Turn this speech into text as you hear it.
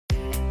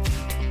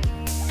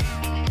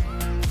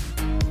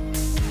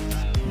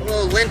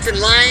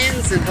Linton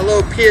Lions, and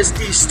hello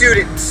PSD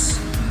students.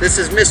 This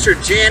is Mr.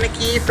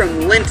 Janicki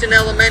from Linton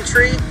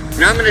Elementary,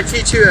 and I'm going to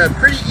teach you a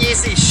pretty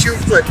easy shoe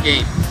flip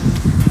game.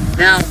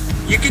 Now,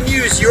 you can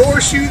use your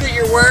shoe that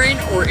you're wearing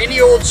or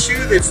any old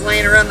shoe that's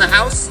laying around the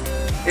house.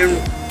 And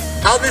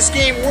how this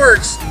game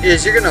works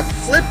is you're going to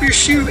flip your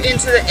shoe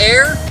into the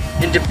air,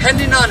 and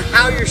depending on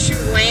how your shoe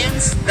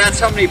lands, that's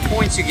how many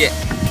points you get.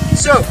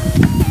 So,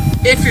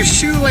 if your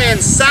shoe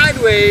lands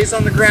sideways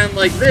on the ground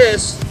like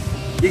this,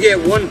 you get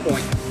 1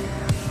 point.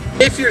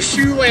 If your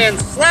shoe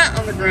lands flat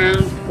on the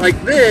ground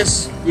like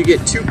this, you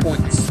get 2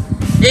 points.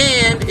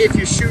 And if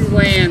your shoe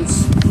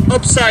lands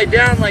upside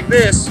down like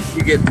this,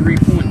 you get 3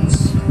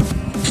 points.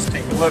 Let's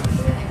take a look.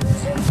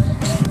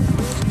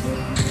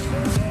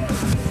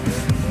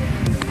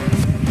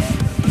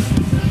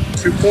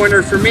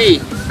 Two-pointer for me.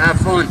 Have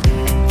fun.